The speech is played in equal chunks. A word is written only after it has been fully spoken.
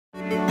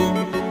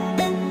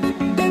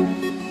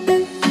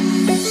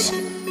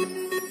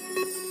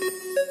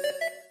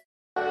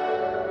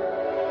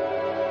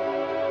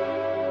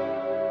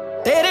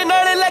तेरे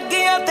नाल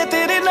लगियां ते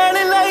तेरे नाल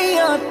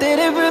लाइयां,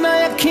 तेरे बिना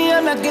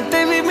अखियां ना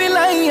किते भी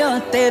मिलाइयां।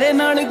 तेरे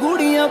नाल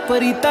गुड़ियां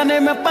परीतां ने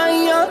मैं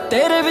पाइयां,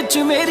 तेरे विच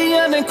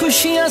मेरियां ने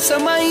खुशियां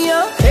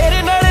समाइयां।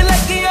 तेरे नाल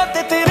लगियां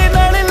ते तेरे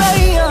नाल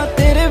लाइयां,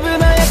 तेरे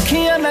बिना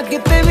अखियां ना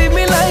किते भी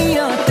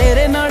मिलाइयां।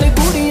 तेरे नाल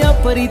गुड़ियां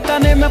परीतां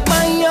ने मैं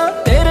पाइयां,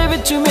 तेरे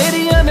विच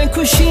मेरियां ने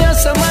खुशियां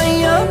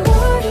समाइयां।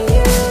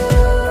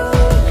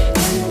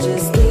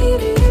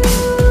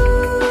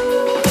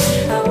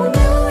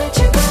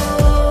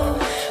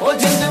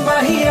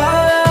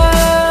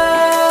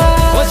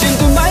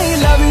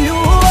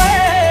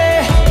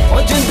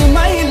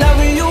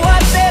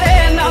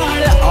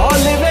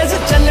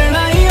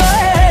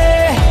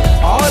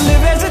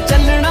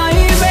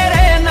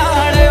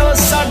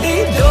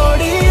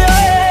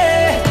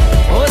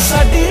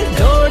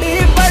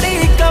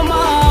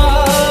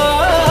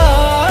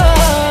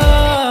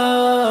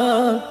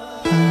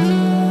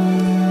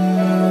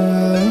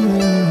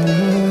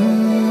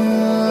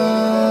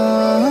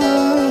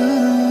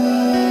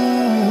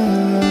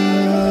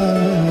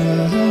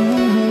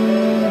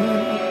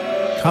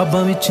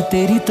 ख्वाबां विच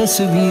तेरी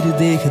तस्वीर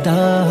देखदा,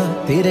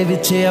 तेरे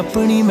विच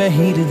अपनी मैं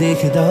हीर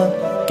देखदा।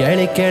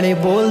 कैले कैले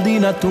बोलदी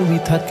ना तू भी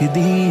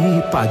थकदी,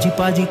 पाजी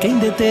पाजी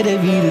कहंदे तेरे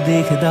वीर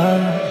देखदा।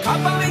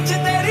 ख्वाबां विच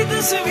तेरी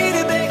तस्वीर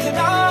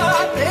देखदा,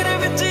 तेरे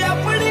विच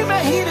अपनी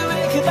मैं हीर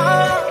देखदा।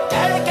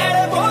 कैले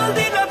कैले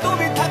बोलदी ना तू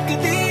भी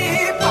थकदी,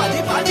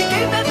 पाजी पाजी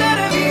कहंदे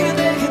तेरे वीर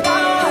देखदा।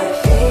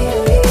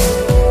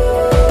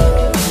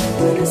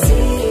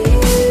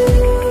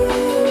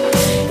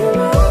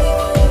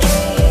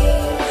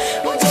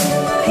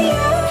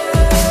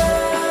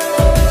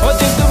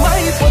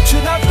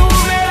 पुछदा तू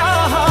मेरा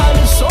हाल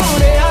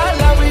सोने,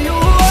 लव यू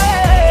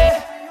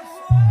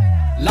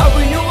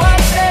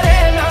तेरे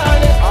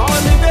नाल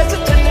ऑलवेज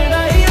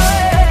चलना ही,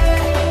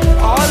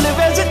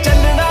 ऑलवेज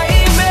चलना ही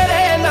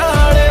मेरे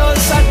नाल। ओ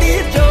साडी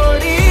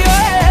जोड़ी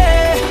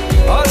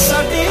ओ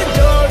साडी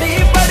जोड़ी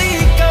बड़ी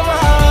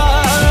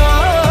कमाल।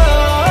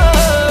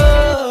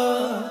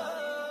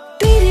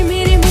 तेरे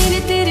मेरे मेरे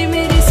तेरे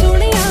मेरे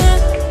सोनिया,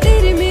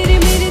 तेरे मेरे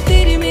मेरे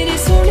तेरे मेरे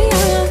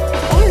सोनिया।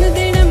 उड़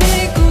देना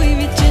मैं कोई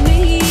विच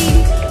नहीं,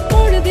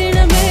 उड़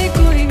देना मैं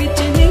कोई विच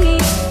नहीं।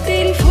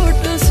 तेरी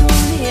फोटो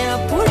सोनिया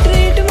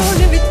पोर्ट्रेट मोड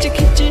विच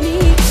खिंचनी,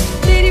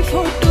 तेरी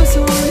फोटो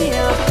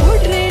सोनिया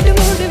पोर्ट्रेट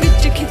मोड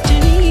विच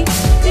खिंचनी।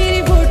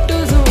 तेरी फोटो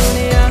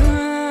सोनिया।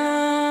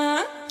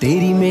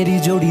 तेरी मेरी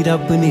जोड़ी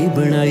रब ने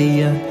बनाई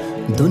आ,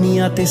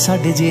 दुनिया ते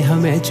साडे जिहा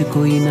मैच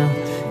कोई ना।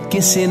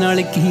 किसे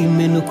नाल की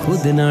मैनू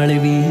खुद नाल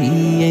भी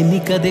इन्नी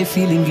कदे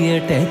फीलिंग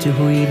अटैच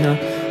हुई ना।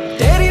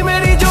 तेरी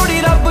मेरी जोड़ी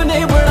रब ने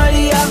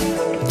बनाई आ,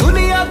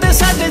 दुनिया ते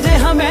साडे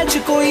जिहा मैच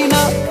कोई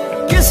ना।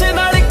 किसे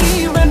नाल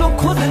की मैनू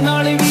खुद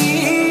नाल भी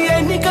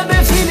इन्नी कदे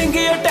फीलिंग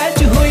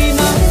अटैच हुई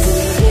ना।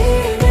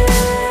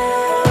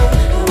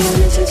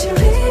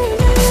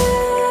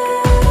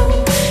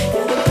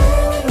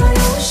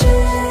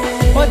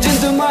 ओ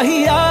जिंद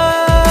माहिया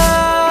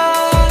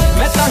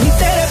मैं ताही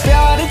तेरे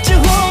प्यार च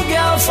हो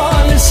गया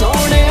फाल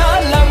सोने।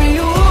 लव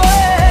यू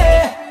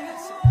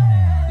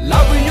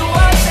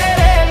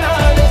तेरे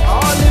नाल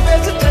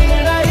ऑलवेज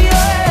चलना ही,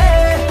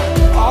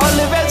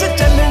 ऑलवेज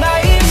चलना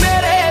ही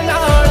मेरे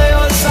नाल।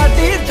 ओ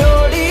साडी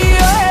जोड़ी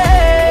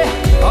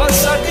ओ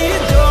साडी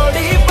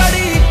जोड़ी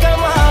बड़ी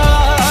कमाल।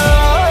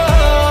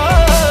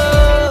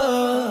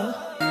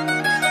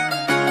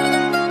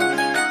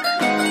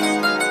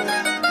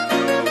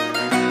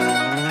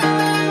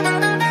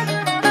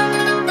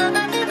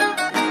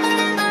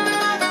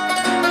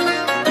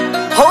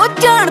 हो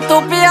जान तो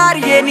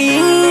प्यारिए नी,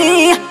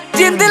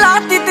 जिंद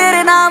लाती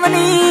तेरे नाम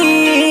नी।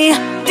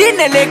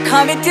 जिन्ने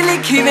लेखां विच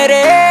लिखी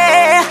मेरे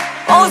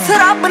उस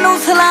रब नू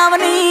सलाम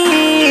नी।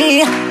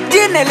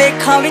 जिन्ने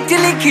लेखां विच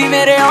लिखी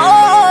मेरे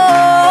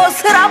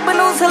उस रब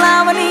नू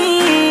सलाम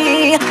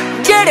नी।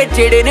 जेड़े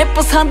जेड़े ने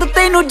पसंद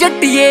तेनू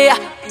जट्टिए,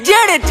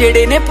 जेड़े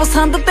जेड़े ने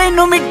पसंद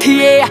तेनू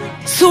मिठिए।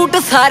 सूट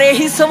सारे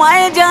ही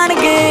समाए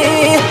जाणगे,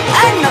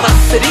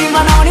 एनिवर्सरी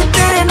मनाउणी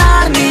तेरे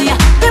नाल नी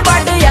ते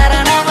बर्थडे